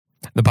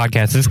The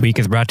podcast this week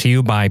is brought to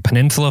you by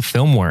Peninsula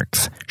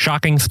Filmworks.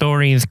 Shocking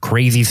stories,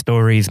 crazy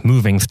stories,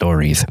 moving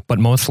stories, but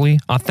mostly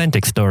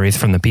authentic stories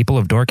from the people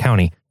of Door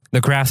County.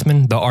 The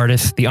craftsmen, the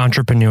artists, the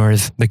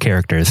entrepreneurs, the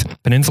characters.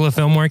 Peninsula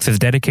Filmworks is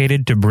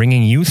dedicated to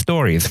bringing you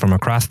stories from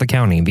across the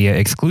county via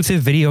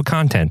exclusive video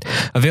content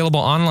available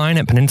online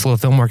at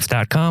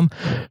peninsulafilmworks.com,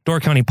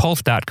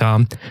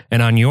 doorcountypulse.com,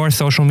 and on your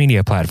social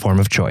media platform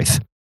of choice.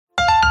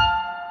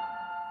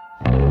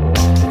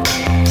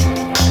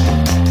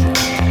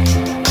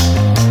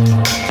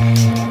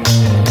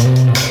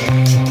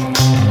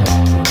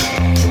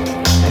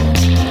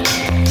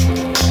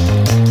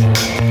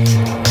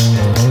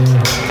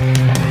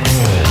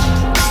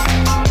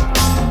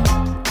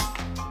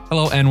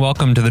 Hello and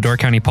welcome to the Door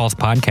County Pulse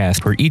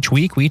podcast, where each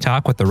week we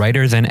talk with the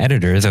writers and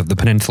editors of the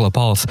Peninsula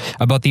Pulse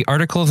about the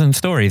articles and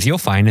stories you'll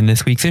find in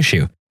this week's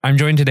issue. I'm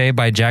joined today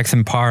by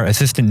Jackson Parr,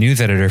 assistant news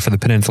editor for the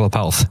Peninsula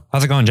Pulse.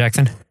 How's it going,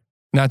 Jackson?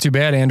 Not too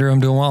bad, Andrew. I'm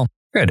doing well.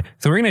 Good.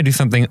 So we're going to do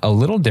something a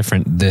little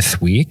different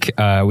this week.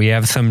 We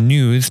have some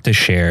news to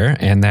share,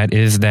 and that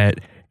is that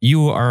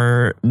you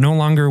are no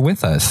longer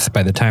with us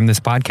by the time this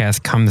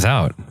podcast comes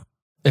out.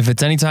 If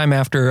it's any time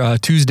after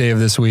Tuesday of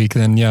this week,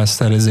 then yes,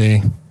 that is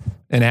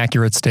an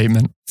accurate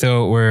statement.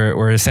 So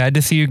we're sad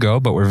to see you go,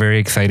 but we're very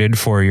excited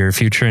for your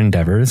future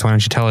endeavors. Why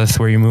don't you tell us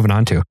where you're moving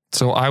on to?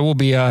 So I will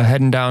be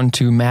heading down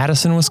to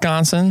Madison,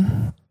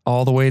 Wisconsin,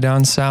 all the way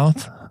down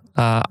south.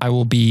 I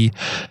will be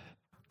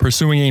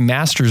pursuing a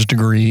master's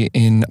degree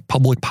in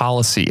public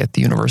policy at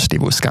the University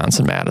of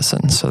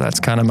Wisconsin-Madison. So that's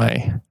kind of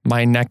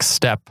my next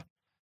step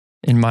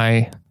in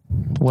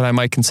what I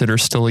might consider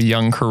still a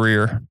young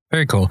career.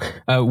 Very cool.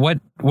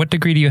 What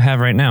degree do you have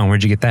right now?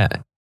 Where'd you get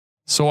that?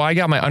 So I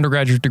got my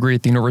undergraduate degree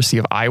at the University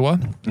of Iowa.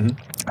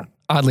 Mm-hmm.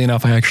 Oddly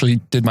enough, I actually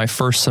did my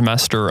first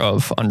semester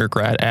of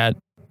undergrad at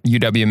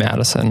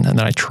UW-Madison, and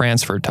then I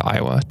transferred to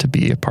Iowa to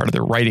be a part of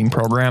their writing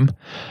program.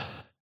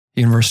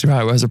 The University of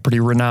Iowa has a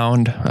pretty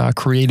renowned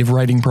creative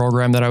writing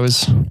program that I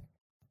was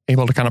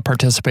able to kind of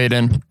participate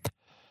in.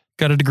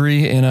 Got a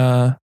degree in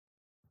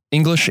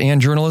English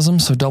and journalism,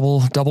 so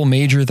double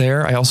major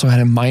there. I also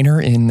had a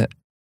minor in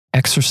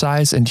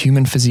exercise and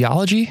human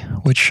physiology,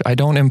 which I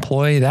don't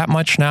employ that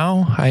much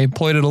now. I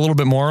employed it a little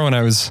bit more when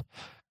I was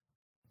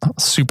a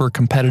super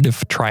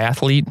competitive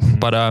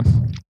triathlete, but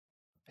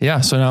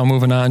so now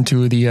moving on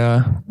to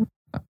the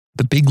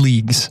big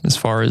leagues as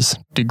far as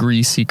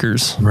degree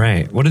seekers.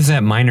 Right. What does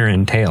that minor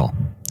entail?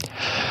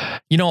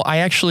 You know,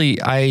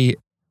 I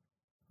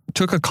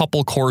took a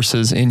couple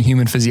courses in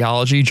human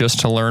physiology just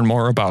to learn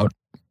more about,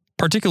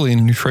 particularly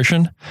in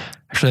nutrition.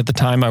 Actually, at the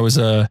time I was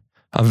a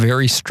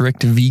very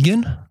strict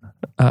vegan,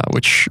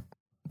 which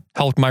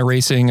helped my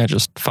racing. I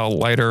just felt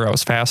lighter. I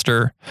was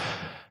faster.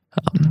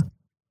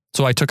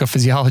 So I took a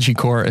physiology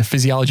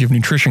of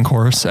nutrition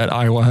course at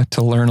Iowa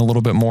to learn a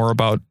little bit more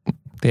about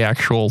the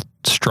actual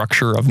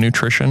structure of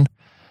nutrition.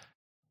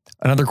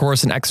 Another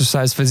course in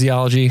exercise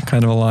physiology,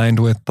 kind of aligned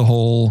with the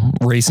whole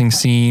racing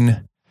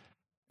scene.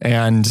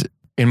 And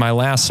in my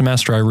last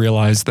semester, I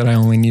realized that I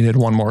only needed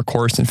one more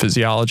course in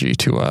physiology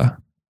to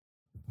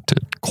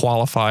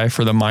qualify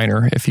for the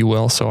minor, if you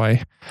will. So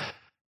I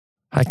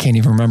can't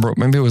even remember.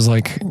 Maybe it was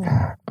I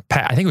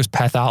think it was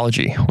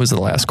pathology was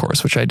the last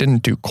course, which I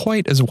didn't do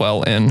quite as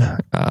well in,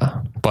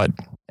 but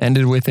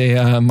ended with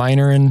a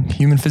minor in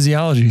human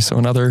physiology. So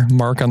another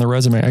mark on the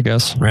resume, I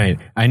guess. Right.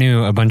 I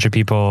knew a bunch of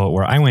people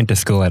where I went to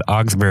school at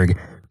Augsburg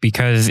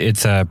because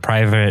it's a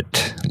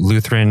private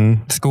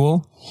Lutheran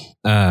school.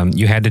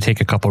 You had to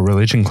take a couple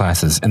religion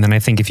classes. And then I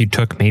think if you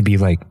took maybe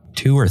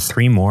 2 or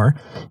 3 more,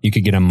 you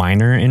could get a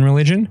minor in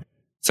religion.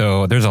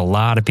 So there's a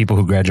lot of people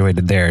who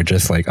graduated there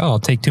just I'll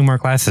take 2 more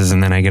classes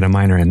and then I get a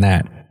minor in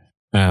that.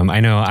 I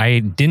know I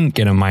didn't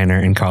get a minor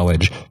in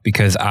college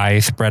because I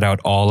spread out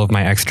all of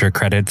my extra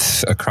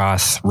credits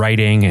across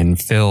writing and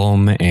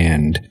film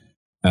and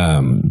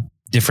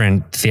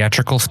different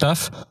theatrical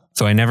stuff.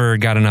 So I never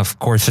got enough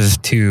courses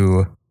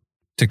to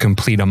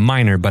complete a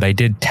minor, but I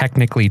did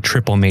technically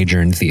triple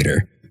major in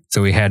theater.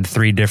 So we had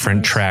 3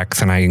 different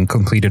tracks and I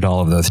completed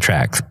all of those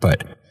tracks,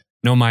 but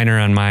no minor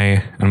on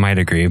my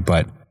degree.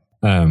 But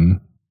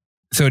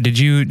so did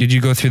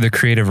you go through the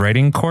creative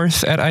writing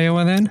course at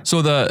Iowa then?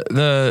 So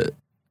the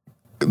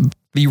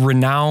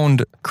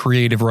renowned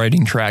creative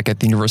writing track at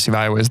the University of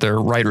Iowa is their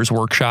writer's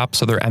workshop,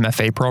 so their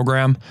MFA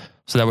program.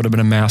 So that would have been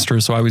a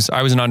master's. So I was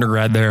an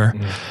undergrad there,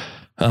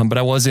 but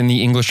I was in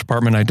the English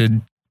department. I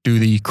did do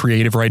the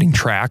creative writing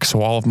track.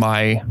 So all of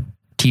my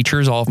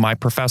teachers, all of my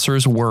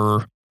professors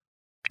were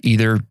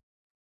either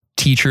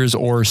teachers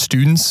or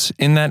students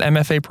in that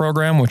MFA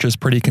program, which is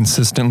pretty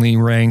consistently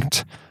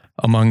ranked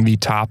among the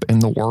top in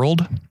the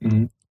world.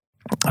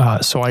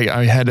 Mm-hmm. So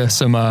I had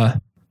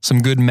some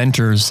good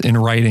mentors in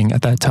writing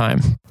at that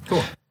time.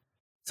 Cool.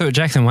 So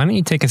Jackson, why don't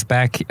you take us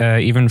back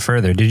even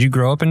further? Did you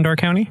grow up in Door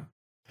County?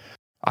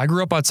 I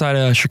grew up outside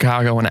of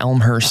Chicago in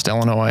Elmhurst,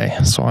 Illinois.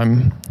 So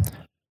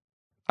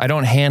I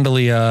don't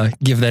handily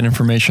give that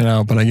information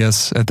out, but I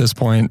guess at this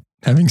point,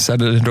 having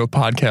said it into a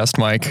podcast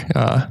mic,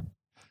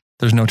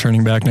 there's no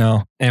turning back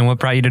now. And what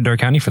brought you to Door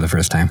County for the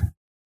first time?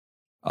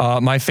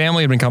 My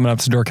family had been coming up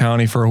to Door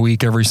County for a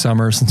week every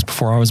summer since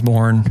before I was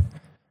born.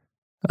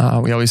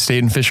 We always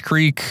stayed in Fish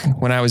Creek.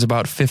 When I was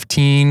about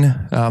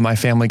 15, my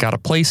family got a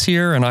place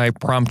here, and I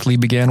promptly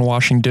began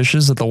washing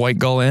dishes at the White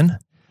Gull Inn.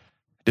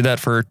 Did that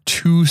for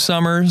 2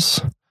 summers.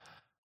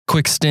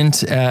 Quick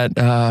stint at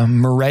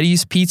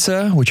Moretti's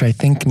Pizza, which I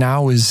think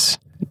now is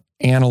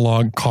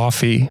Analog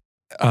Coffee.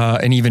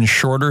 An even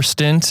shorter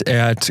stint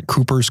at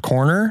Cooper's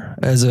Corner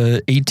as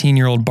a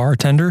 18-year-old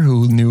bartender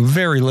who knew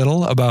very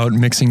little about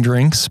mixing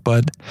drinks,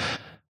 but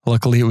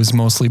luckily it was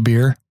mostly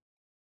beer.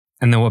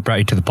 And then what brought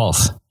you to the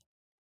Pulse?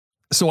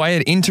 So I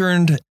had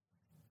interned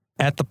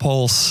at the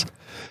Pulse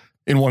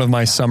in one of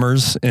my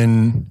summers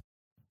in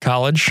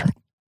college.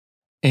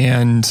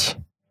 And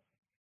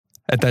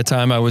at that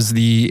time, I was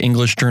the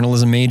English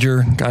journalism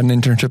major, got an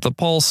internship at the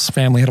Pulse.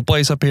 Family had a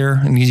place up here,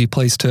 an easy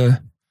place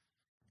to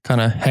kind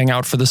of hang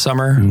out for the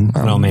summer. It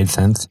all made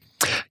sense.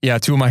 Yeah,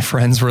 2 of my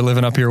friends were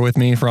living up here with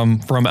me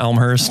from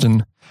Elmhurst,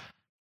 and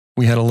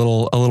we had a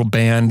little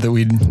band that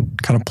we'd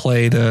kind of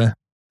play the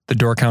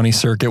Door County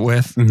circuit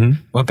with.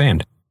 Mm-hmm. What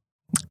band?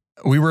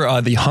 We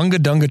were the Hunga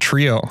Dunga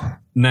Trio.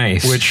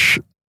 Nice. Which,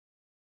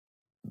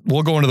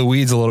 we'll go into the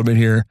weeds a little bit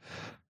here.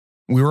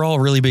 We were all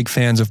really big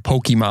fans of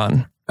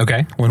Pokemon.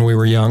 Okay. When we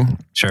were young.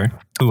 Sure.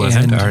 Who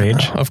wasn't our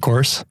age? Of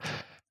course.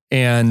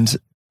 And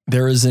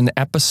there is an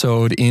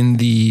episode in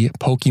the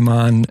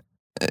Pokemon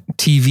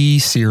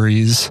TV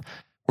series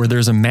where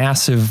there's a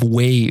massive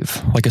wave,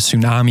 like a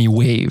tsunami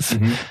wave,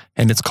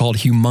 and it's called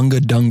Humunga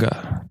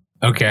Dunga.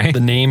 Okay.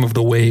 The name of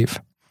the wave.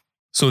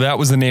 So that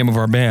was the name of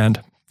our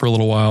band for a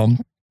little while.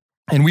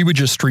 And we would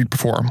just street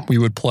perform. We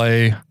would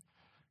play,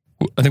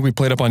 I think we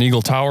played up on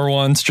Eagle Tower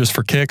once just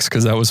for kicks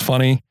because that was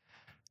funny.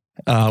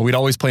 We'd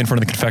always play in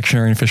front of the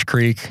confectionery in Fish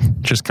Creek,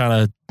 just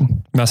kind of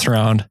mess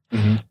around.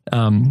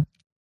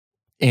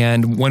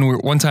 And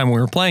one time we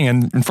were playing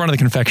in front of the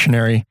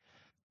confectionery,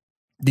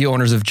 the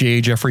owners of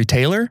J. Jeffrey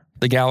Taylor,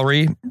 the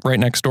gallery right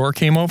next door,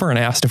 came over and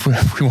asked if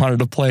we wanted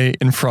to play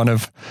in front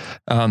of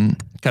kind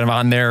of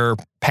on their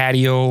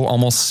patio,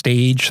 almost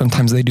stage.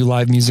 Sometimes they do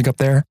live music up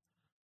there.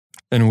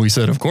 And we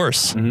said, of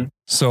course.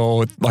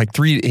 So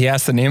he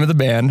asked the name of the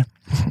band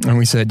and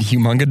we said,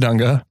 Humunga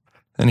Dunga.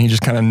 And he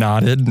just kind of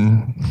nodded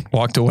and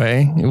walked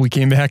away. We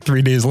came back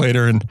 3 days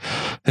later and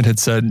it had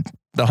said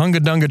the Hunga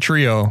Dunga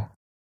Trio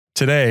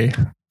today.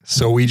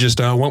 So we just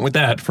went with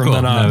that from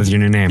then on. That was your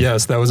new name.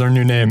 Yes, that was our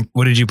new name.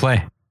 What did you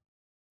play?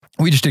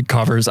 We just did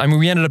covers. I mean,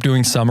 we ended up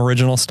doing some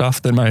original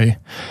stuff that my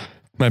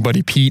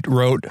buddy Pete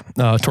wrote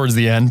towards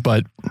the end.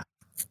 But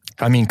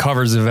I mean,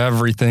 covers of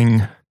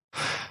everything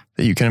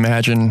that you can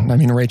imagine. I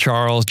mean, Ray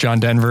Charles, John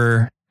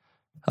Denver,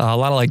 a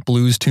lot of like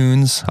blues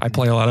tunes. I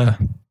play a lot of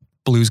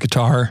blues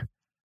guitar.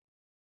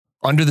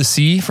 Under the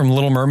Sea from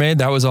Little Mermaid,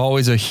 that was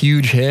always a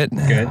huge hit.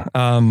 Good.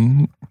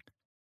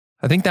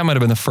 I think that might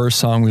have been the first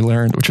song we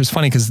learned, which was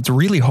funny because it's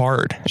really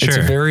hard.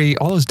 Sure. It's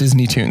all those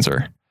Disney tunes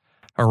are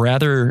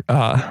rather,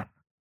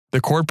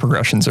 the chord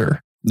progressions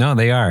are. No,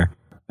 they are.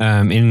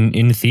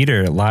 In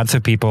theater, lots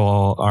of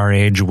people our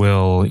age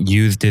will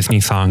use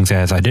Disney songs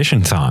as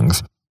audition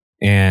songs.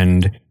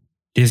 And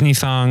Disney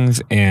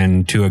songs,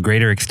 and to a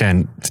greater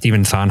extent,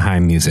 Stephen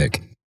Sondheim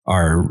music,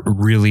 are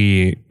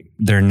really,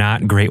 they're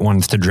not great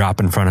ones to drop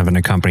in front of an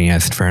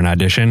accompanist for an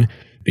audition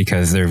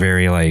because they're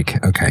very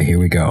like, okay, here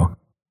we go.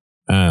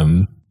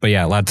 But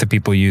yeah, lots of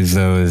people use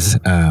those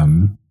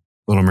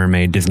Little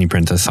Mermaid, Disney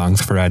Princess songs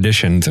for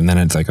auditions. And then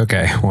it's like,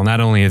 okay, well, not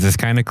only is this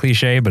kind of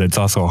cliche, but it's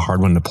also a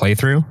hard one to play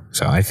through.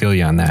 So I feel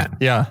you on that.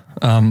 Yeah.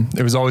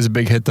 It was always a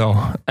big hit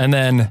though. And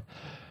then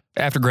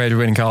after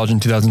graduating college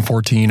in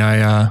 2014,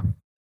 I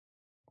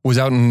was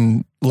out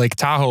in Lake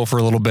Tahoe for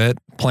a little bit,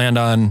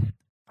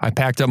 I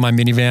packed up my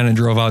minivan and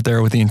drove out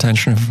there with the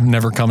intention of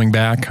never coming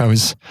back.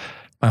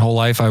 My whole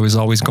life, I was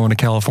always going to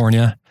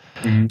California.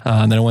 And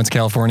then I went to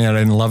California and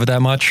I didn't love it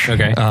that much.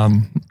 Okay.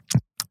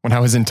 When I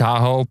was in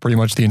Tahoe, pretty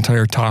much the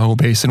entire Tahoe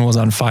Basin was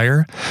on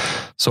fire.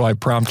 So I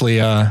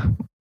promptly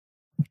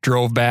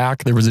drove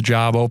back. There was a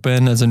job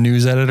open as a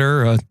news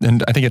editor.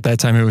 And I think at that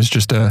time it was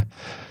just a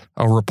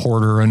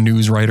reporter, a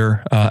news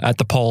writer at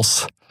the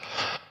Pulse.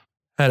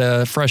 Had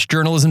a fresh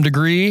journalism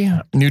degree,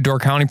 knew Door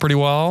County pretty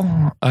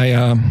well.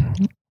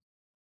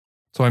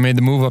 So I made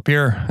the move up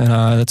here,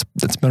 and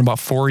it's been about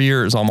 4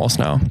 years almost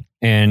now.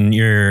 And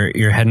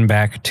you're heading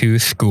back to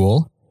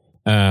school.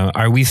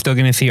 Are we still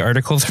going to see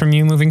articles from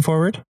you moving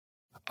forward?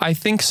 I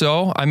think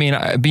so. I mean,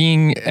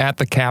 being at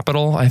the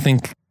Capitol, I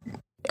think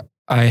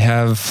I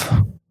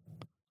have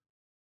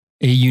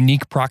a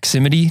unique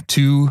proximity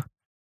to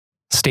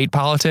state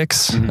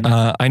politics.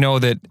 I know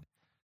that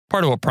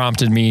part of what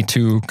prompted me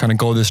to kind of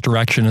go this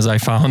direction is I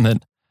found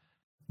that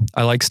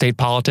I like state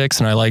politics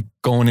and I like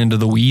going into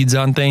the weeds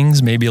on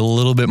things, maybe a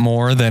little bit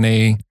more than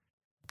a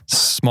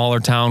smaller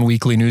town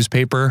weekly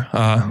newspaper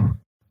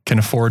can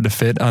afford to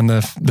fit on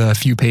the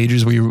few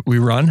pages we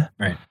run.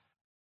 Right.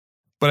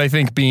 But I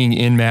think being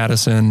in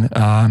Madison,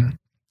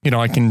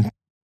 I can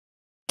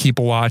keep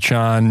a watch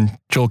on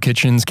Joel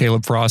Kitchens,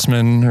 Caleb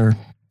Frostman, or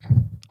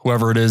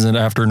whoever it is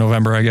after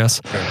November, I guess,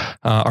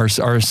 our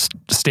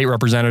state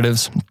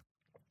representatives.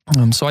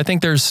 So I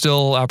think there's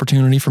still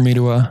opportunity for me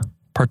to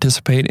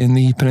participate in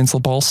the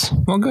Peninsula Pulse.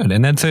 Well, good.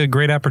 And that's a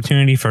great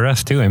opportunity for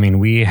us, too. I mean,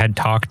 we had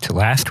talked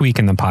last week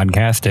in the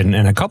podcast and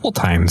a couple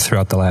times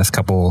throughout the last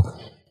couple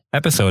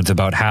episodes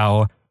about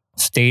how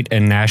state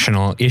and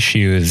national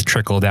issues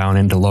trickle down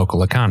into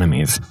local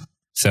economies.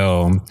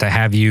 So to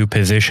have you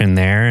positioned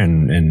there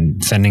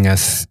and sending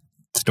us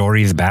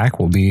stories back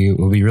will be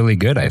really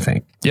good, I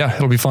think. Yeah,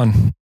 it'll be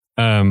fun.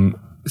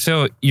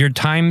 So your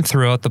time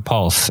throughout the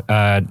Pulse,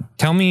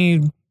 tell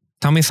me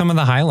some of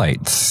the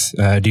highlights.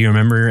 Do you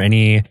remember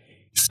any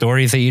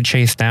stories that you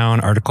chased down,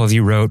 articles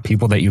you wrote,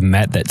 people that you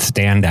met that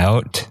stand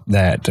out,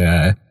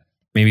 that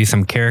maybe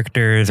some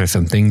characters or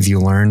some things you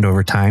learned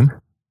over time?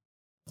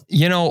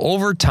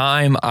 Over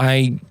time,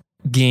 I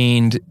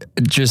gained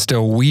just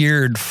a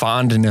weird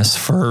fondness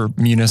for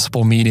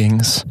municipal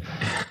meetings,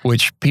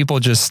 which people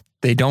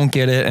they don't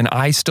get it. And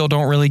I still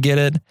don't really get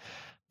it.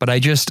 But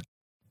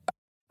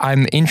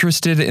I'm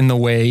interested in the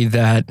way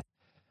that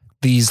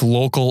these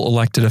local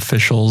elected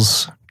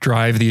officials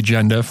drive the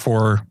agenda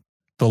for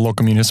the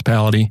local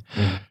municipality.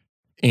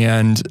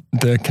 And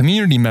the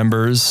community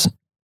members,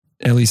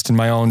 at least in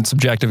my own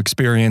subjective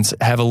experience,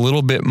 have a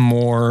little bit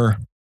more,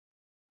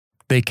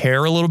 they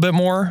care a little bit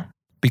more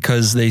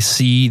because they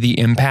see the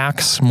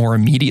impacts more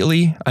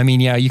immediately. I mean,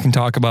 yeah, you can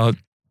talk about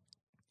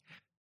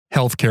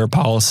healthcare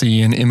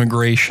policy and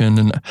immigration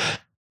and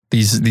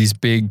these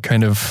big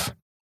kind of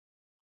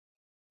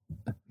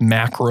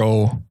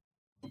macro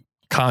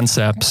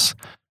concepts,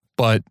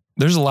 but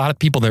there's a lot of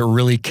people that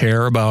really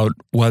care about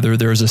whether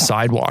there's a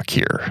sidewalk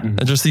here.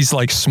 And just these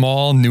like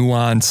small,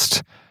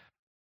 nuanced,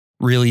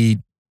 really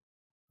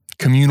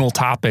communal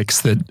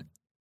topics that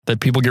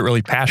people get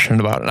really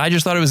passionate about. And I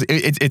just thought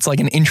it's like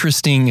an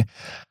interesting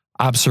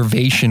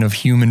observation of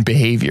human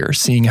behavior,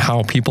 seeing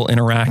how people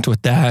interact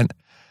with that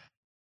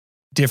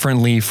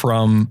differently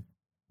from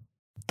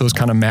those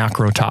kind of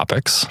macro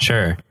topics.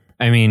 Sure.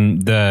 I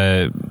mean,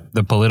 the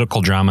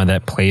political drama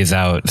that plays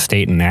out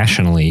state and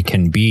nationally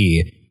can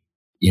be,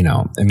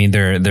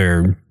 there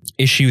are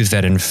issues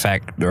that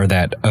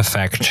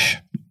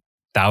affect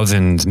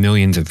thousands,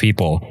 millions of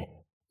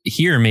people.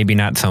 Here, maybe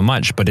not so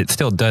much, but it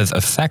still does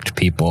affect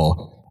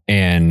people.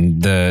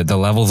 And the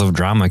levels of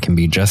drama can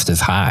be just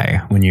as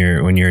high when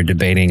you're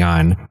debating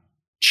on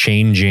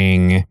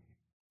changing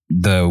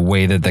the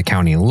way that the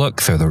county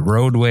looks or the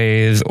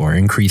roadways or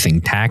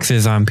increasing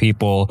taxes on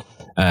people.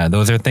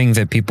 Those are things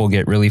that people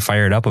get really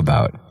fired up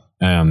about.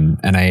 And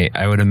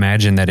I would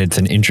imagine that it's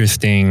an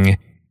interesting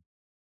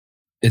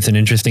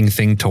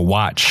thing to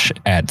watch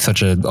at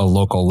such a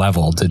local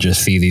level, to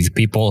just see these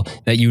people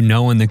that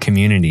in the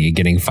community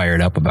getting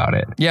fired up about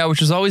it. Yeah,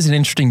 which is always an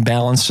interesting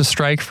balance to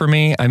strike for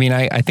me. I mean,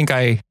 I think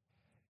I'm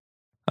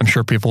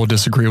sure people will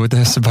disagree with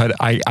this, but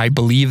I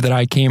believe that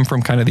I came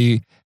from kind of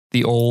the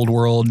old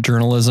world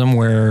journalism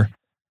where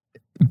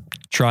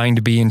trying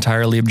to be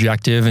entirely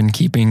objective and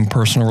keeping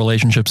personal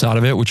relationships out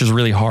of it, which is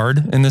really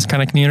hard in this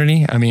kind of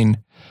community. I mean,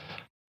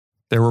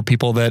 there were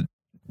people that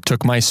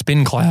took my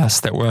spin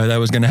class that I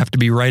was going to have to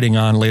be writing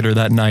on later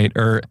that night,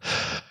 or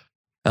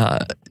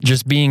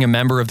just being a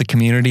member of the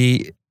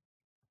community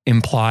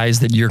implies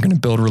that you're going to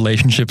build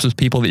relationships with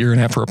people that you're going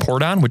to have to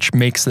report on, which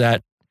makes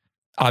that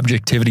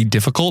objectivity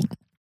difficult.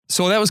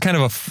 So that was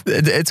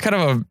it's kind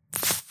of a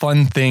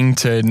fun thing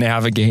to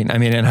navigate. I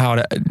mean,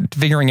 and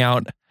figuring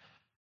out,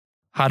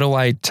 how do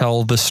I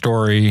tell the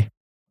story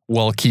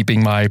while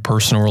keeping my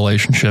personal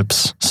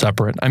relationships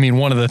separate? I mean,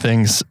 one of the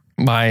things,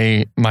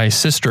 my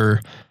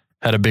sister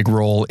had a big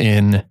role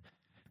in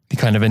the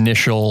kind of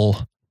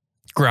initial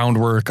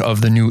groundwork of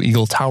the new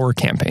Eagle Tower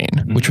campaign,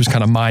 which was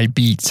kind of my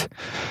beat.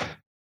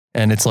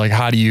 And it's like,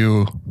 how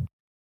do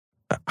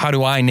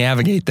I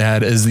navigate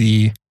that as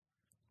the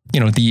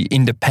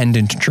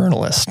independent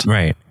journalist?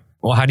 Right.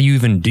 Well, how do you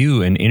even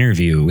do an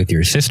interview with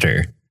your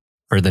sister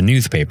for the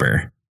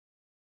newspaper?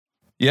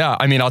 Yeah,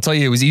 I mean, I'll tell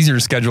you, it was easier to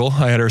schedule.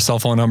 I had her cell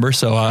phone number,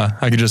 so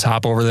I could just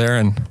hop over there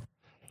and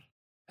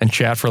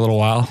chat for a little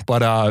while.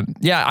 But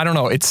yeah, I don't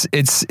know. It's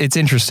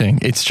interesting.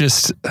 It's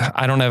just,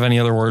 I don't have any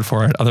other word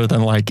for it other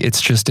than like,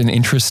 it's just an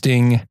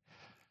interesting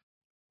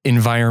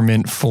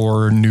environment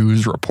for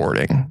news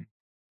reporting.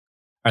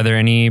 Are there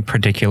any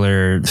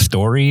particular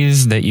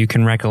stories that you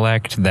can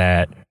recollect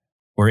that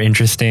were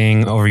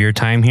interesting over your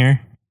time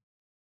here?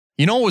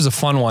 It was a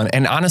fun one.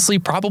 And honestly,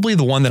 probably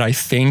the one that I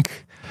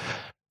think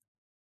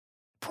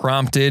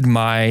prompted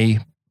my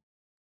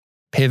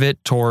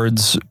pivot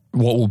towards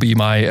what will be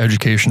my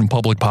education and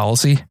public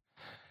policy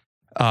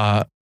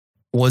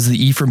was the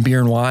Ephraim Beer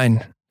and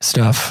Wine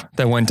stuff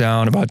that went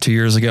down about 2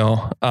 years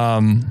ago.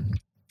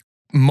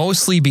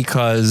 Mostly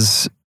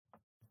because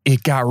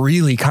it got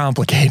really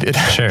complicated.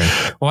 Sure.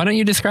 Well, why don't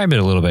you describe it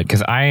a little bit?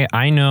 Because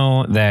I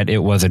know that it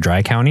was a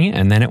dry county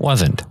and then it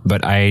wasn't,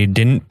 but I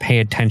didn't pay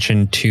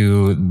attention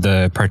to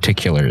the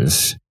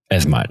particulars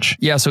as much.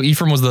 Yeah, so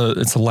Ephraim was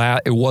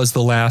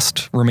the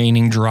last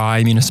remaining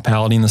dry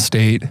municipality in the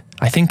state.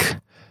 I think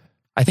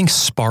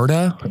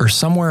Sparta, or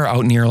somewhere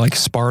out near like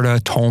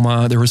Sparta,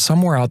 Toma, there was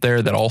somewhere out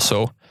there that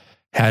also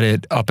had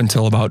it up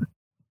until about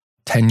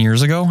 10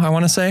 years ago, I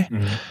want to say.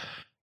 Mm-hmm.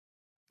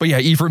 But yeah,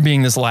 Ephraim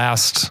being this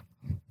last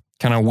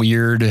kind of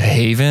weird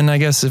haven, I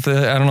guess,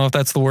 I don't know if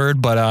that's the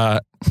word,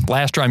 but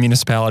last dry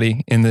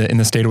municipality in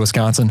the state of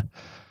Wisconsin.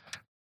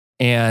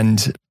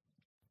 And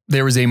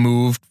there was a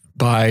move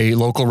by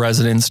local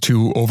residents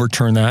to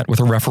overturn that with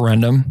a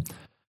referendum.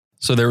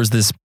 So there was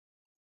this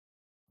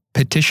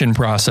petition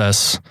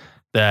process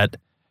that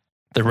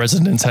the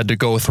residents had to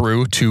go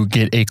through to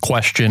get a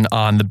question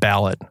on the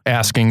ballot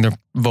asking the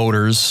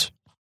voters,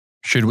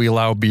 should we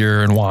allow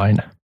beer and wine?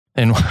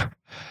 And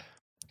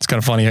it's kind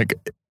of funny.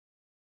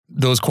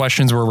 Those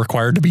questions were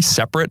required to be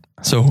separate.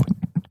 So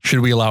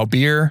should we allow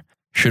beer?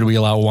 Should we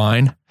allow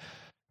wine?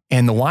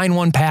 And the wine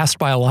one passed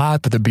by a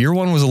lot, but the beer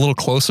one was a little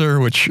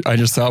closer, which I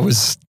just thought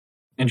was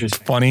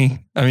interesting, funny.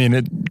 I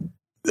mean,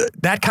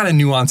 that kind of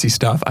nuancy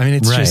stuff. I mean,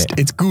 it's just,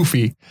 it's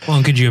goofy. Well,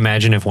 and could you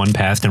imagine if one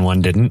passed and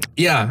one didn't?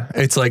 Yeah.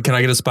 It's like, can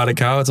I get a spotted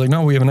cow? It's like,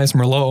 no, we have a nice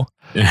Merlot.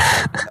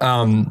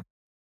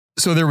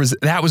 So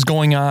that was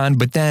going on,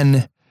 but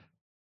then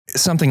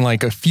something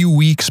like a few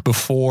weeks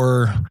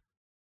before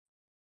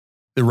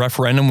the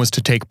referendum was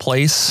to take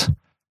place,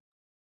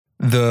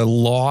 the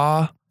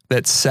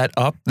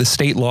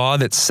state law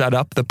that set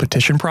up the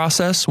petition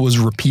process was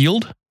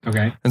repealed.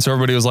 Okay. And so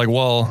everybody was like,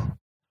 well,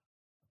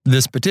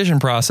 this petition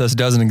process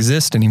doesn't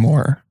exist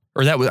anymore.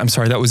 Or that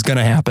was going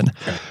to happen.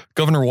 Okay.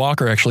 Governor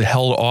Walker actually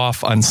held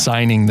off on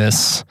signing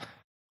the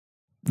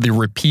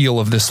repeal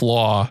of this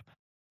law,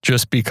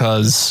 just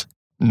because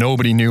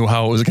nobody knew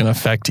how it was going to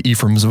affect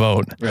Ephraim's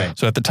vote. Right.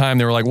 So at the time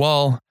they were like,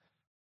 well,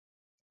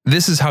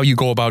 this is how you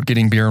go about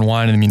getting beer and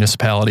wine in the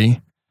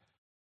municipality.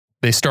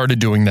 They started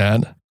doing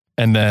that.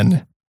 And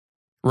then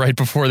right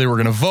before they were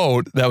going to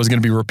vote, that was going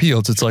to be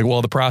repealed. So it's like,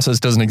 well, the process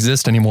doesn't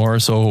exist anymore.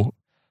 So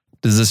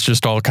does this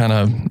just all kind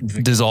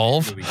of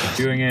dissolve? We keep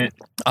doing it.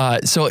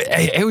 So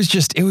it was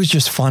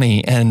just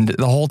funny. And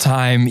the whole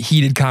time,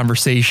 heated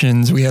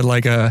conversations. We had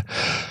like an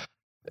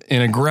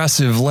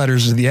aggressive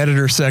letters to the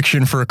editor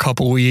section for a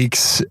couple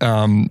weeks.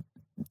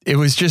 It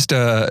was just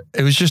a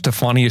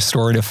funny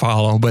story to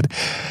follow. But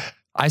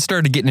I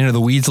started getting into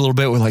the weeds a little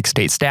bit with like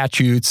state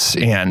statutes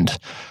and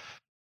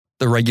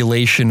the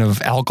regulation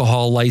of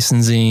alcohol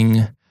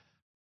licensing,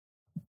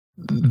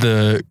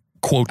 the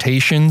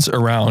quotations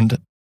around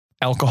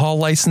alcohol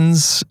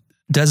license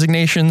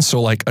designations.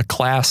 So like a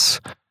class,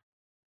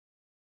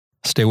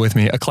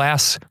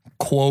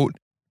 quote,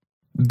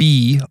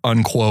 B,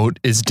 unquote,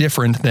 is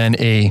different than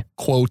a,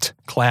 quote,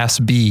 class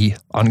B,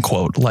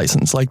 unquote,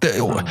 license. Like,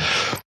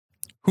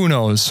 who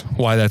knows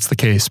why that's the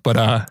case.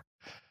 But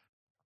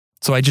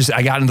so I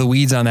got into the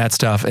weeds on that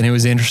stuff, and it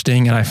was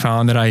interesting. And I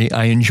found that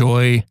I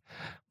enjoy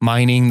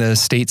mining the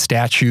state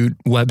statute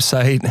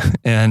website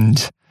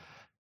and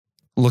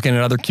looking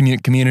at other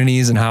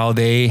communities and how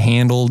they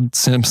handled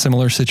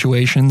similar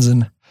situations.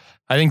 And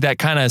I think that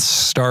kind of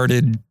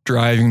started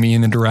driving me in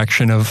the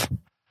direction of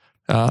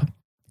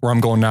where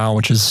I'm going now,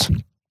 which is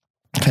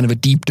kind of a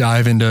deep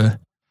dive into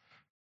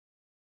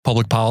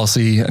public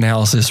policy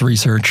analysis,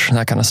 research,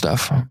 that kind of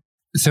stuff.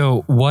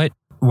 So what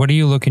are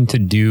you looking to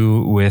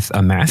do with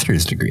a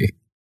master's degree?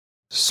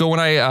 So when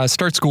I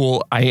start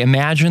school, I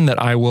imagine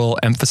that I will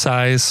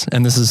emphasize,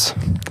 and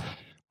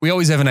we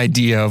always have an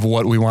idea of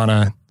what we want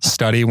to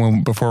study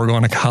before we're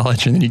going to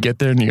college, and then you get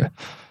there and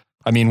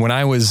when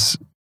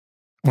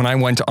I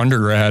went to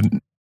undergrad,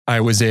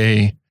 I was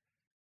a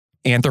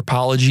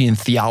anthropology and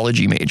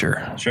theology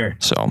major. Sure.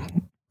 So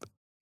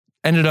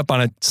ended up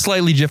on a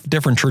slightly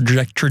different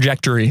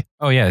trajectory.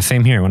 Oh yeah,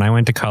 same here. When I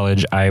went to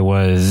college, I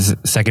was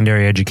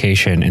secondary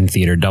education and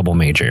theater double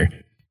major.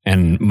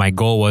 And my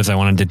goal was I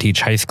wanted to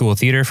teach high school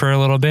theater for a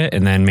little bit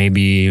and then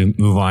maybe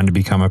move on to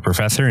become a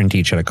professor and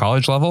teach at a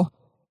college level.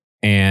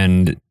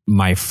 And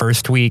my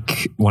first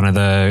week, one of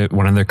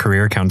the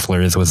career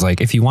counselors was like,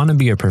 if you want to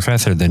be a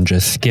professor, then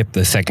just skip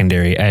the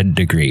secondary ed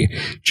degree.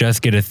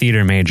 Just get a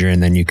theater major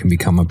and then you can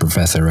become a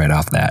professor right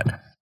off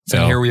that. So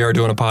and here we are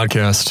doing a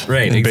podcast.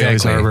 Right, in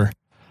exactly. Bailey's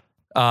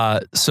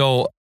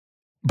Harbor.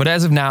 But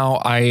as of now,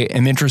 I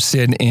am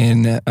interested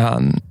in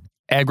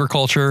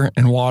agriculture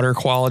and water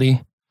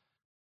quality,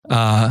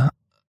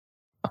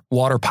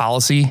 water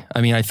policy.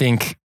 I mean, I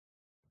think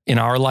in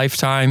our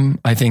lifetime,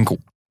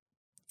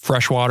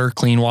 fresh water,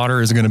 clean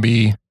water is going to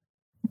be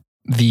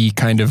the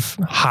kind of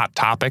hot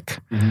topic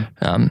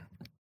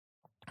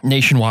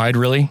nationwide,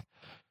 really.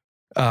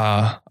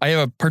 I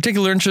have a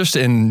particular interest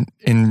in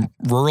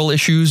rural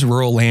issues,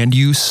 rural land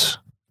use.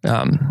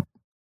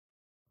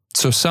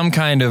 So some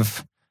kind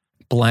of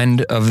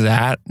blend of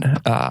that.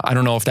 I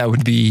don't know if that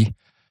would be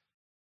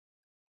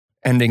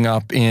ending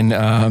up in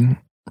a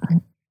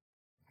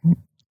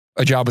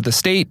job with the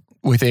state,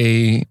 with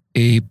a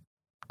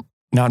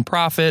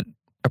nonprofit,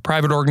 a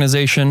private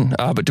organization,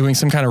 but doing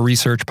some kind of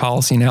research,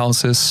 policy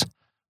analysis.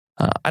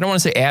 I don't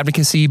want to say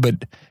advocacy,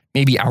 but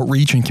maybe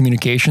outreach and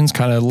communications,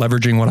 kind of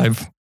leveraging what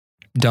I've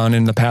done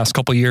in the past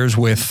couple of years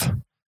with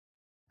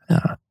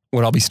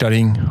what I'll be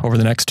studying over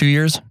the next 2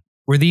 years.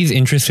 Were these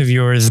interests of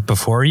yours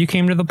before you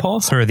came to the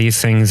Pulse, or are these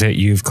things that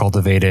you've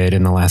cultivated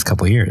in the last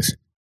couple of years?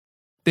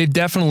 They've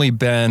definitely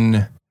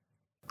been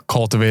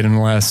cultivated in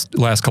the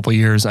last couple of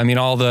years. I mean,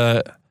 all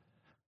the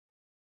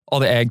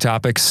ag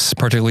topics,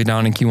 particularly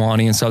down in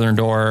Kewaunee and Southern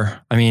Door.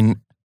 I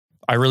mean,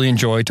 I really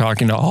enjoy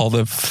talking to all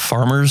the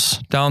farmers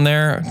down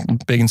there,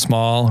 big and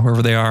small,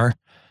 wherever they are.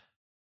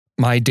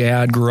 My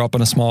dad grew up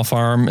on a small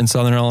farm in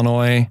Southern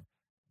Illinois.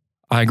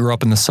 I grew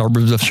up in the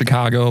suburbs of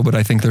Chicago, but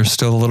I think there's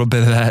still a little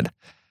bit of that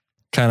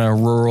kind of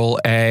rural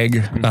ag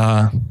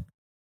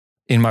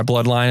in my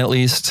bloodline, at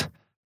least.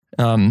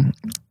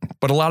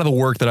 But a lot of the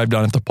work that I've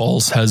done at the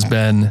Pulse has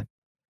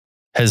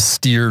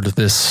steered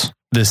this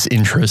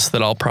interest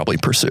that I'll probably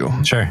pursue.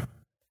 Sure.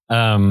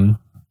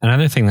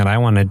 Another thing that I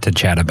wanted to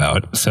chat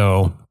about.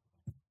 So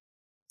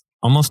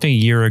almost a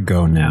year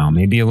ago now,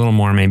 maybe a little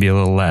more, maybe a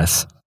little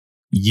less,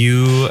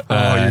 you're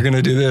going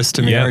to do this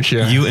to me, aren't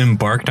you? You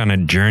embarked on a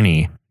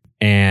journey.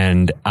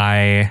 And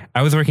I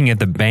was working at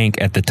the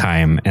bank at the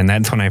time, and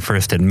that's when I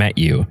first had met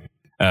you.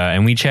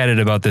 And we chatted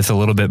about this a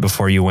little bit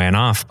before you went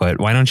off, but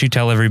why don't you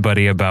tell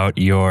everybody about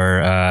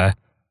your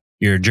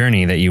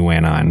journey that you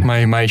went on?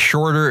 My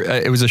shorter,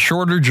 it was a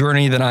shorter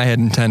journey than I had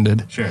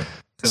intended. Sure.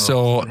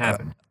 So what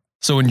happened?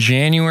 So in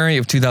January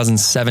of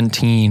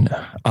 2017,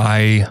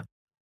 I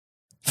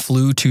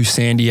flew to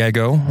San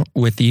Diego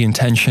with the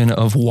intention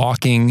of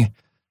walking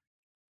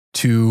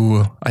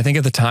to, I think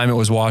at the time it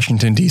was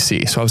Washington,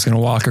 D.C. So I was going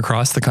to walk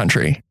across the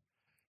country.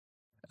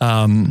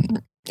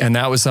 And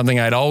that was something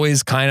I'd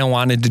always kind of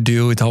wanted to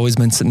do. It's always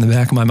been sitting in the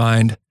back of my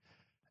mind.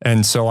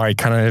 And so I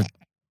kind of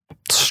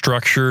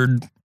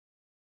structured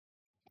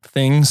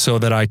things so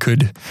that I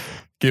could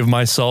give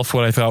myself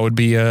what I thought would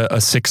be a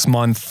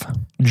 6-month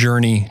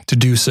journey to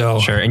do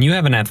so. Sure. And you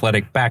have an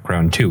athletic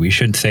background too. We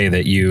should say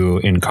that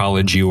in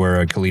college, you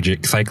were a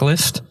collegiate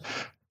cyclist.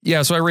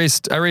 Yeah. So I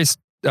raced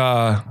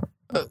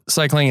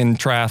cycling and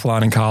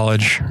triathlon in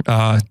college,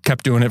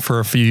 kept doing it for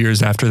a few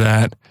years after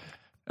that.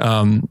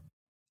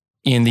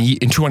 In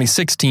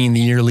 2016,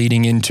 the year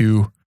leading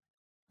into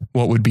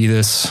what would be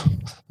this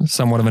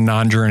somewhat of a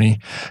non-journey,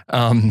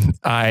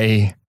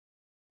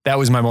 that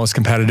was my most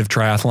competitive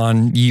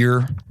triathlon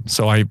year.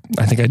 So I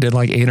think I did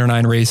like 8 or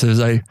 9 races.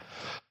 I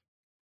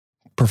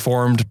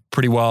performed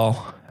pretty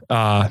well.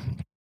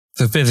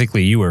 So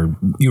physically, you were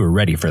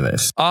ready for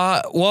this.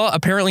 Well,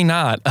 apparently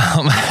not.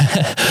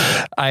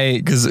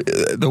 Because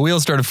the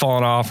wheels started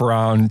falling off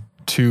around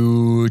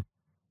 200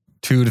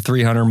 to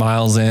 300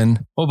 miles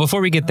in. Well,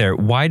 before we get there,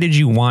 why did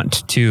you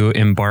want to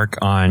embark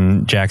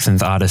on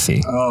Jackson's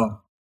Odyssey?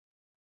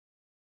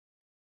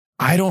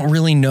 I don't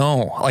really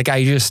know.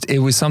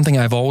 It was something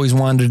I've always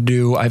wanted to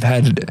do.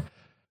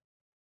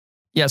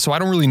 So I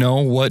don't really know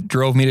what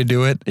drove me to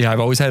do it. Yeah, I've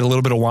always had a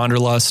little bit of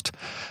wanderlust.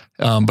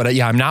 But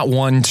I'm not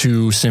one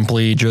to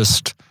simply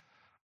just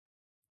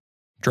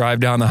drive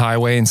down the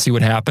highway and see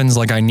what happens.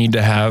 I need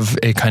to have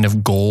a kind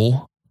of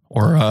goal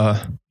or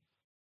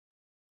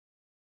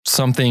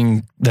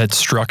something that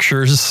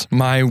structures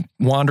my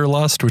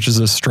wanderlust, which is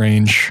a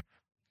strange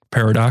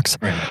paradox.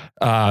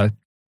 Right.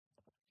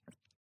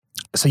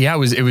 So yeah,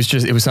 it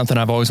was something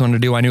I've always wanted to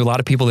do. I knew a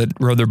lot of people that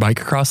rode their bike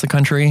across the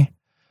country,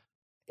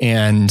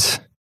 and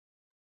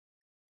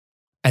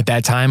at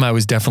that time I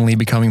was definitely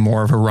becoming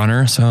more of a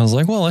runner. So I was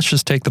like, well, let's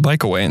just take the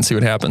bike away and see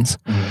what happens.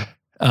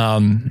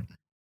 Mm-hmm.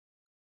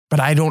 But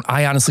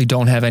I honestly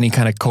don't have any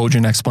kind of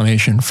cogent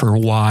explanation for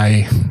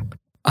why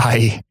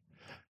I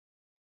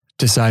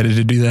decided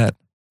to do that.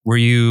 Were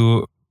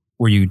you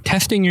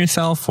testing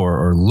yourself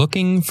or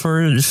looking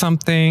for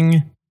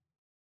something?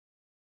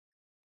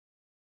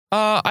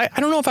 I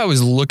don't know if I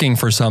was looking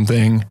for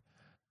something.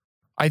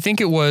 I think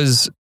it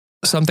was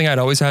something I'd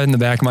always had in the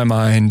back of my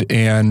mind.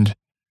 And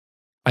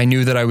I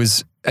knew that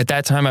at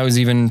that time, I was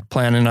even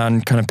planning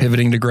on kind of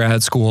pivoting to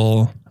grad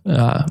school.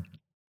 And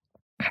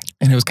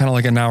it was kind of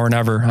like a now or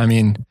never. I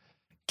mean,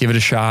 give it a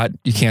shot.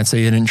 You can't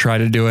say you didn't try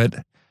to do it.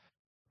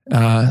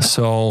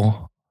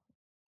 So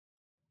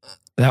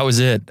that was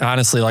it.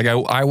 Honestly,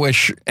 I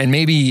wish, and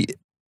maybe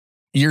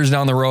years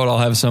down the road, I'll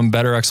have some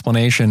better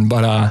explanation.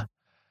 But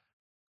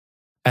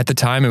at the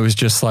time, it was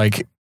just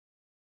like,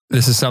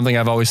 this is something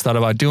I've always thought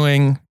about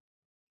doing.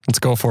 Let's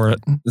go for it.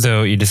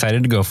 So you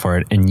decided to go for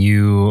it, and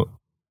you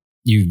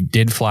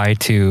did fly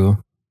to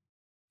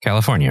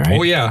California, right?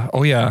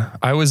 Oh yeah.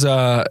 I was,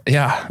 I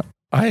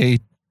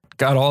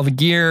got all the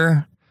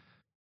gear.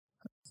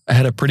 I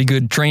had a pretty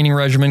good training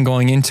regimen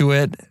going into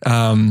it.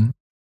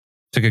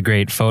 Took a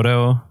great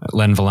photo,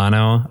 Len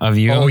Villano, of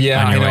you. Oh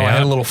yeah, I know. I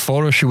had a little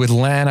photo shoot with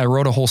Len. I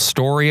wrote a whole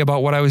story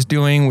about what I was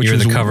doing, which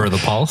was the cover of the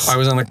Pulse. I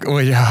was on the. Oh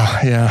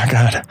yeah,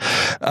 God.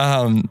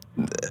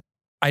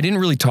 I didn't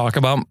really talk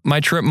about my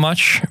trip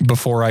much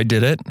before I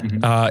did it.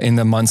 Mm-hmm. In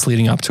the months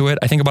leading up to it,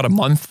 I think about a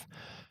month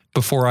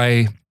before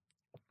I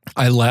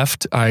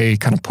left, I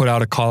kind of put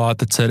out a call out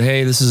that said,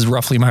 "Hey, this is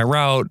roughly my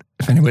route.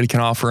 If anybody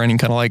can offer any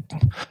kind of like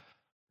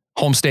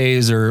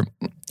homestays or."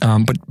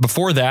 But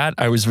before that,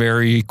 I was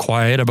very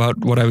quiet about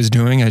what I was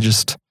doing.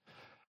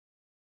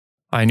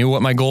 I knew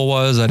what my goal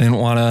was. I didn't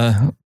want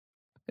to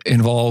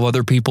involve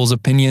other people's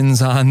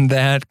opinions on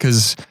that,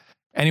 because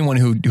anyone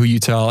who you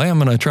tell, hey, I'm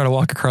going to try to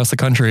walk across the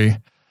country,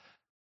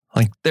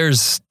 like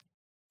there's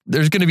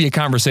there's going to be a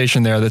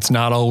conversation there that's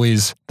not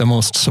always the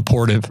most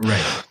supportive.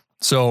 Right.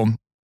 So,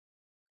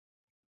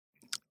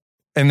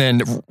 and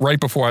then right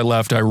before I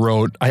left, I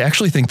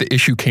actually think the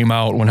issue came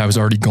out when I was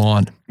already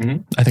gone.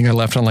 Mm-hmm. I think I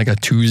left on like a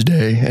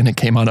Tuesday and it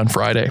came out on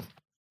Friday.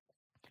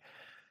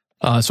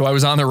 So I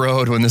was on the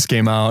road when this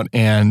came out,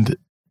 and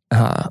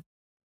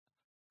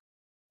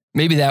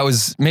maybe I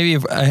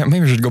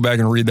should go back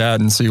and read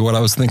that and see what I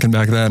was thinking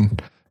back then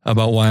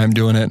about why I'm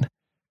doing it.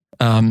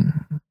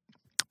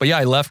 But yeah,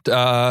 I left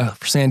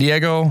for San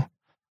Diego,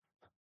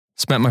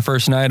 spent my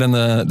first night on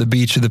the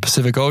beach of the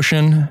Pacific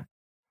Ocean,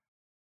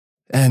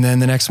 and then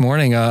the next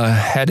morning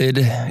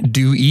headed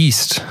due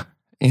east,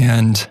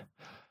 and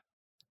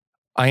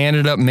I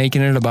ended up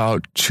making it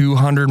about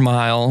 200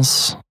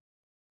 miles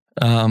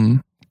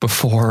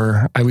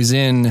before I was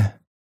in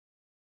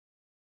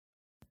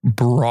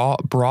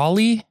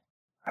Brawley.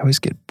 I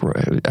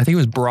think it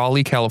was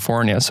Brawley,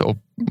 California, so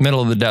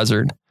middle of the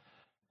desert.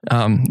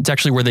 It's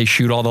actually where they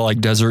shoot all the like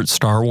desert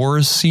Star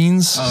Wars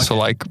scenes. Oh, okay. So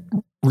like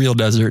real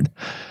desert.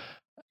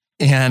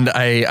 And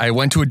I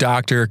went to a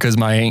doctor because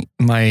my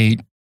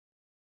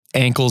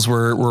ankles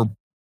were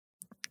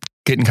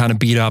getting kind of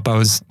beat up. I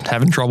was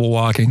having trouble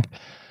walking.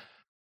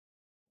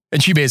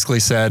 And she basically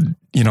said,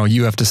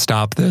 you have to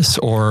stop this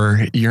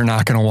or you're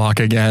not going to walk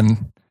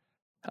again.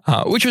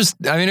 Which was,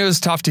 it was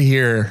tough to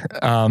hear.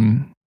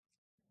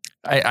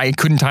 I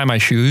couldn't tie my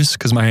shoes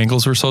because my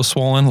ankles were so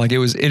swollen. Like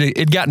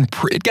it'd gotten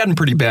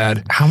pretty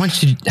bad.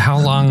 How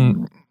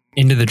long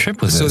into the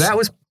trip was this?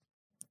 So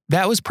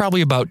that was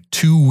probably about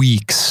 2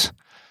 weeks.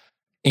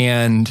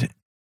 And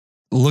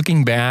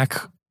looking back,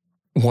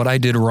 what I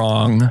did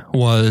wrong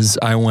was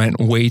I went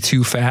way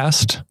too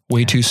fast,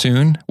 way too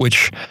soon,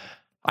 which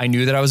I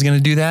knew that I was going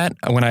to do that.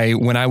 When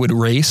I would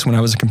race, when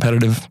I was a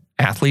competitive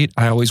athlete,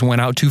 I always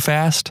went out too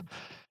fast.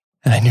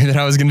 And I knew that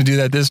I was going to do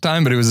that this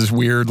time, but it was this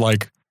weird,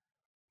 like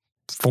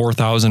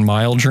 4,000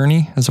 mile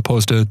journey as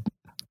opposed to,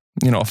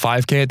 a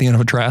 5K at the end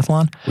of a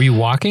triathlon. Were you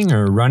walking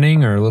or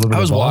running or a little bit?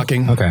 I was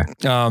walking. Okay.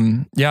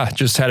 Yeah,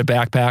 just had a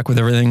backpack with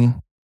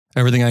everything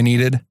I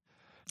needed.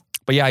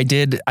 But yeah, I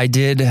did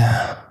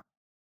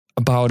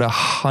about a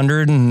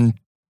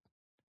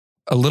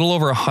little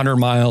over 100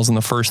 miles in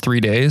the first 3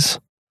 days.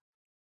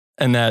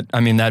 And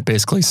that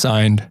basically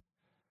signed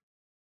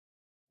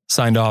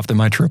off that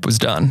my trip was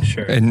done.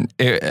 Sure. And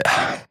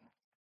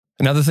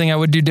another thing I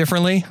would do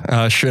differently,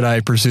 should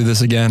I pursue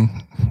this again,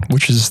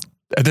 which is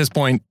at this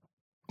point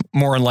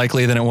more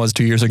unlikely than it was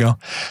 2 years ago.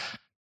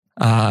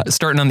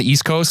 Starting on the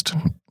East Coast,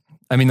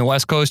 the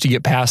West Coast, you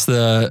get past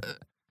the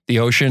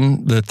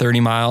ocean, the 30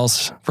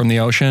 miles from the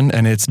ocean,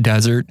 and it's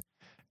desert.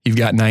 You've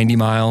got 90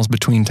 miles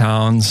between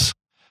towns.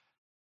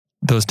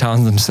 Those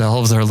towns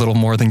themselves are a little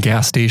more than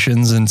gas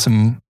stations and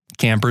some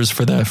campers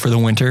for the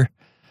winter.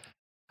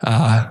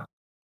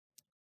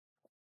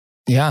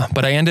 Yeah,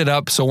 but I ended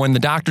up, so when the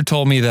doctor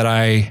told me that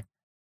I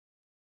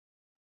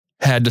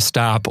had to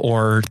stop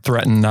or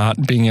threaten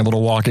not being able to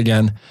walk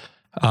again,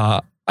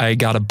 I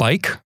got a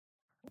bike.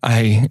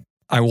 I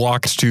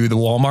walked to the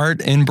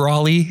Walmart in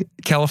Brawley,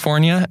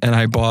 California, and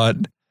I bought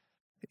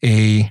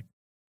a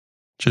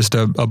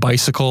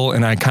bicycle,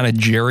 and I kind of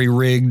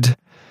jerry-rigged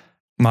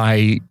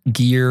my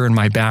gear and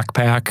my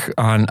backpack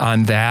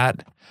on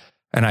that.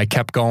 And I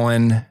kept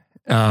going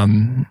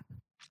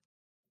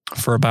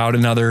for about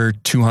another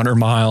 200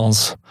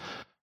 miles,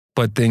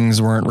 but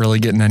things weren't really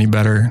getting any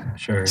better.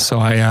 Sure. So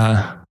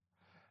I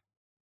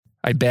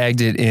bagged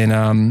it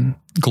in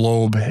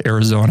Globe,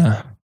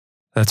 Arizona.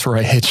 That's where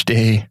I hitched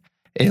a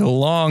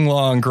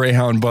long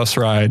Greyhound bus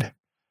ride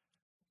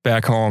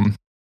back home.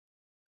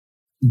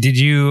 So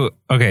you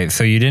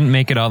didn't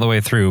make it all the way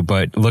through,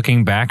 but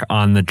looking back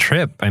on the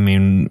trip,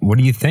 what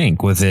do you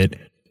think? Was it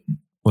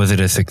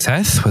a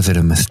success? Was it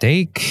a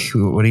mistake?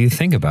 What do you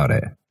think about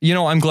it?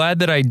 I'm glad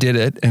that I did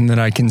it and that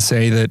I can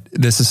say that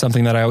this is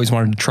something that I always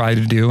wanted to try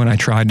to do, and I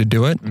tried to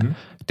do it. Mm-hmm.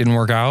 Didn't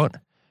work out.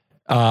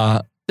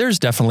 There's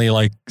definitely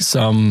like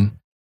some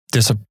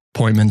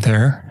disappointment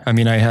there. I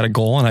had a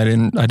goal and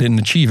I didn't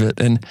achieve it.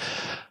 And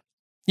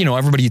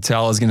everybody you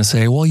tell is going to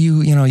say, well,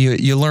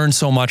 you learned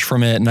so much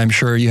from it, and I'm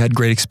sure you had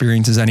great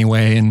experiences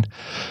anyway. And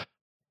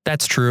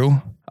that's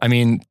true.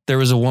 There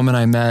was a woman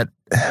I met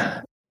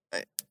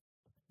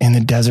in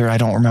the desert. I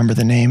don't remember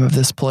the name of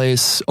this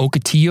place.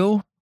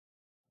 Ocotillo.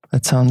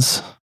 That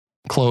sounds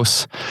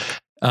close.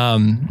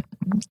 And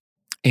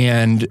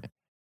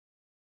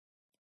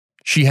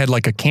she had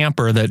like a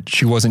camper that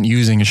she wasn't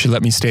using, and she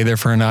let me stay there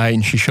for a night,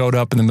 and she showed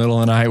up in the middle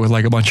of the night with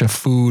like a bunch of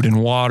food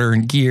and water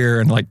and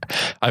gear. And like,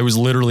 I was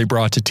literally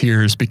brought to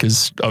tears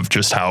because of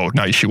just how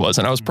nice she was.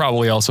 And I was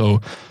probably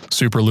also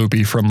super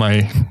loopy from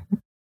my,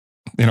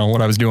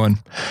 what I was doing.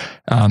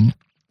 And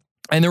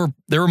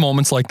there were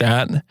moments like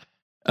that.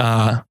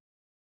 But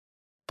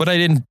I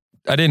didn't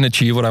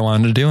achieve what I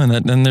wanted to do. And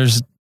then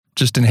there's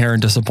just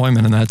inherent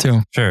disappointment in that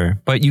too.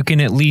 Sure. But you can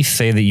at least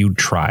say that you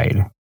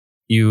tried.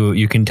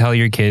 You can tell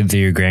your kids or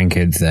your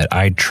grandkids that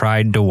I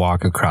tried to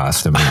walk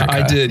across America.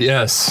 I did.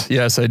 Yes,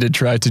 I did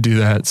try to do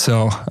that.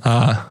 So,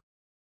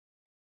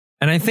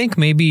 and I think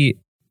maybe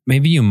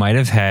maybe you might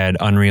have had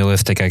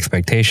unrealistic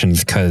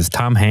expectations because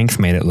Tom Hanks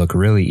made it look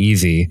really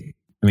easy.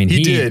 I mean,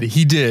 He did.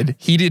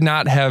 He did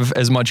not have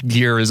as much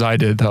gear as I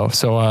did, though.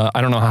 So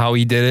I don't know how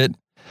he did it,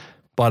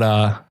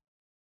 but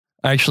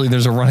actually,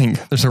 there's a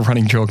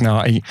running joke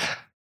now.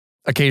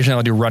 Occasionally,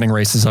 I'll do running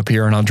races up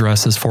here, and I'll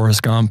dress as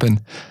Forrest Gump,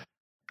 and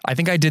I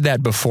think I did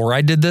that before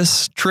I did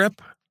this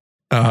trip,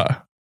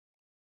 but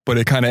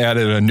it kind of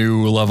added a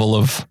new level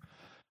of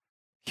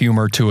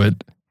humor to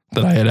it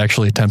that I had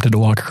actually attempted to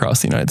walk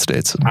across the United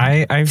States.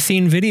 I've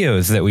seen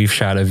videos that we've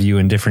shot of you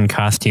in different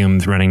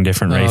costumes running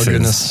different races. Oh,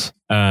 goodness.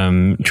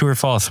 True or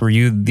false? Were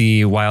you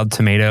the wild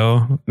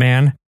tomato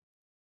man?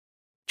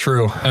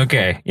 True.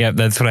 Okay. Yeah,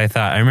 that's what I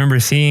thought. I remember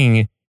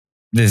seeing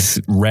this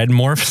red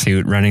morph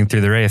suit running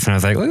through the race, and I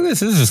was like, look at this.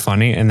 This is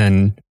funny. And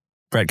then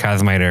Brett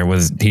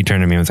Kosmiter he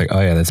turned to me and was like,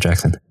 oh yeah, that's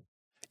Jackson.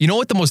 You know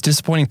what the most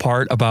disappointing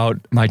part about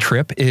my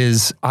trip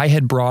is? I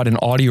had brought an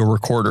audio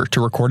recorder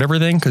to record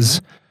everything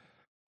because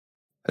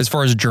as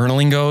far as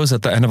journaling goes,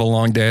 at the end of a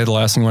long day, the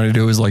last thing I want to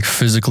do is like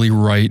physically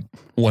write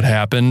what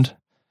happened.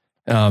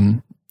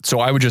 So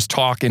I would just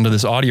talk into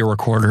this audio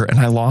recorder and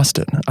I lost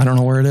it. I don't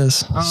know where it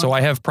is. So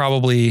I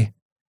probably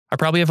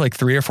have like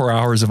 3 or 4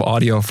 hours of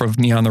audio from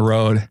me on the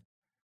road.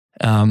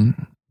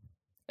 And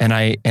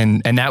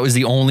that was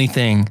the only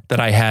thing that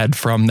I had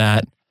from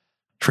that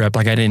trip.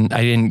 Like I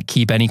didn't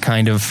keep any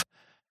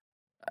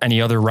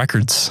other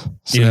records.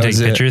 So you didn't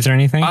take pictures or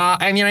anything?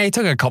 I mean, I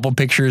took a couple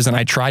pictures and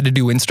I tried to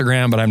do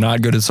Instagram, but I'm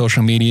not good at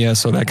social media.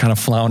 So that kind of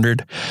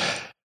floundered.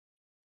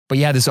 But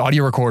yeah, this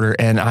audio recorder,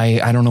 and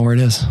I don't know where it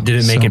is.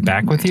 Did it make it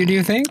back with you, do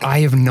you think? I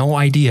have no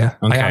idea.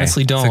 Okay. I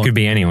honestly don't. So it could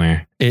be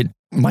anywhere. It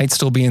might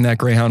still be in that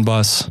Greyhound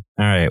bus.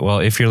 All right. Well,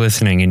 if you're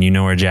listening and you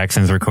know where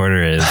Jackson's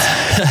recorder is,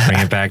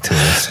 bring it back to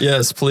us.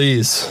 Yes,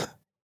 please.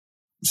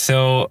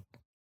 So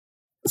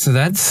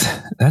that's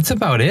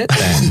about it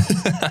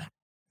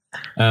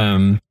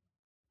then.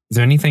 Is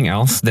there anything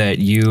else that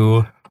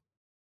you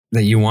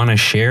want to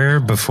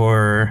share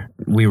before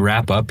we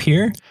wrap up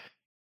here?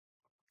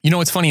 You know,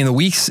 it's funny, in the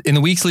weeks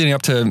leading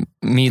up to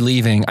me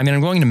leaving, I mean,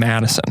 I'm going to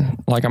Madison.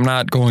 Like, I'm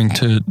not going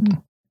to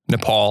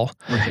Nepal.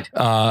 Right.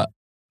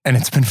 And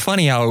it's been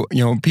funny how,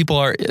 people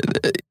are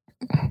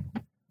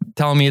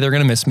telling me they're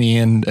going to miss me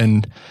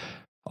and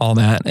all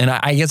that. And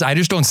I guess I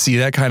just don't see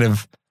that kind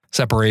of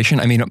separation.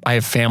 I mean, I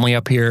have family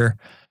up here.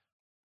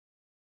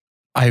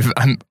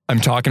 I'm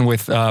talking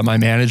with my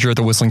manager at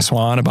the Whistling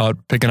Swan about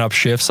picking up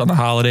shifts on the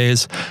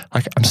holidays.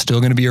 Like, I'm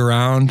still going to be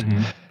around.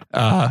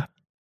 Mm-hmm.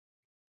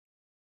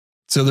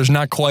 So there's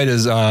not quite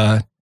as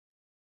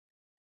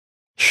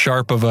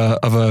sharp of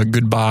a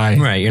goodbye.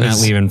 Right. You're not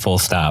leaving full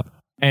stop.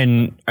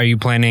 And are you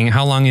planning,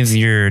 how long is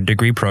your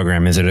degree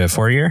program? Is it a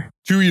 4-year?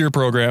 2-year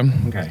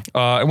program. Okay.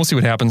 And we'll see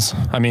what happens.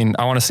 I mean,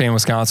 I want to stay in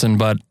Wisconsin,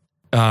 but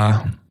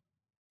don't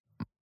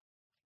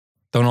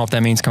know if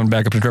that means coming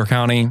back up to Door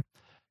County.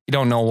 You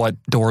don't know what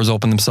doors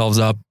open themselves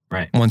up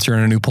once you're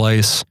in a new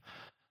place.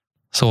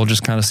 So we'll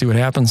just kind of see what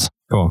happens.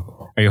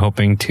 Cool. Are you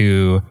hoping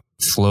to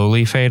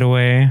slowly fade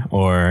away,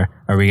 or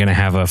are we going to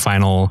have a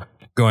final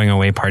going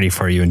away party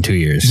for you in 2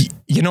 years?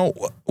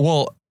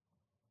 Well,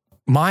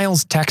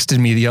 Miles texted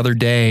me the other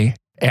day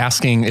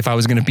asking if I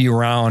was going to be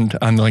around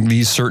on like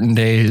these certain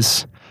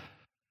days.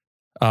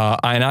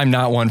 And I'm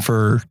not one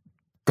for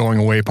going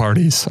away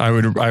parties. I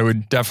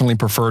would definitely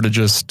prefer to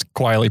just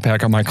quietly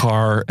pack up my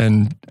car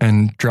and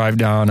drive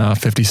down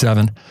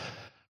 57.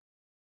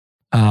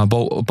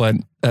 But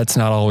that's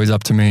not always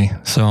up to me.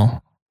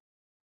 So.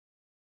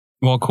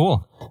 Well,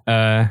 cool.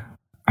 I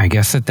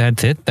guess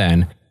that's it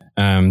then.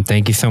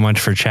 Thank you so much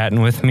for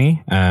chatting with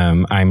me.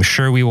 I'm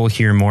sure we will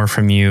hear more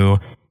from you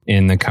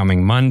in the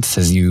coming months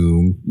as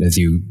you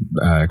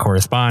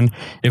correspond.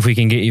 If we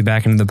can get you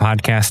back into the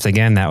podcast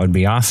again, that would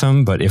be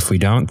awesome. But if we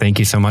don't, thank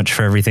you so much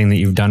for everything that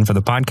you've done for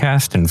the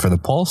podcast and for the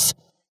Pulse.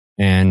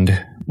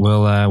 And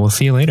we'll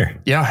see you later.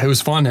 Yeah, it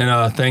was fun.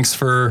 And thanks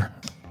to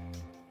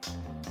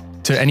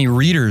any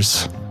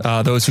readers,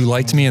 those who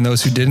liked me and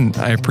those who didn't.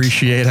 I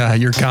appreciate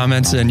your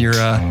comments and your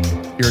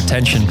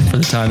attention for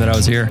the time that I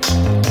was here.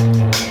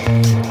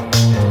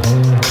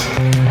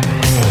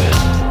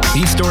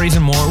 These stories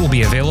and more will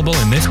be available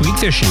in this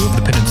week's issue of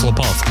the Peninsula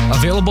Pulse,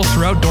 available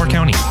throughout Door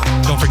County.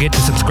 Don't forget to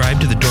subscribe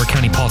to the Door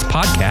County Pulse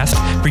podcast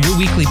for your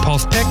weekly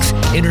Pulse picks,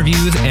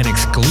 interviews, and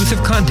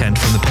exclusive content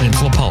from the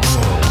Peninsula Pulse.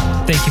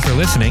 Thank you for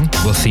listening.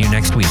 We'll see you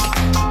next week.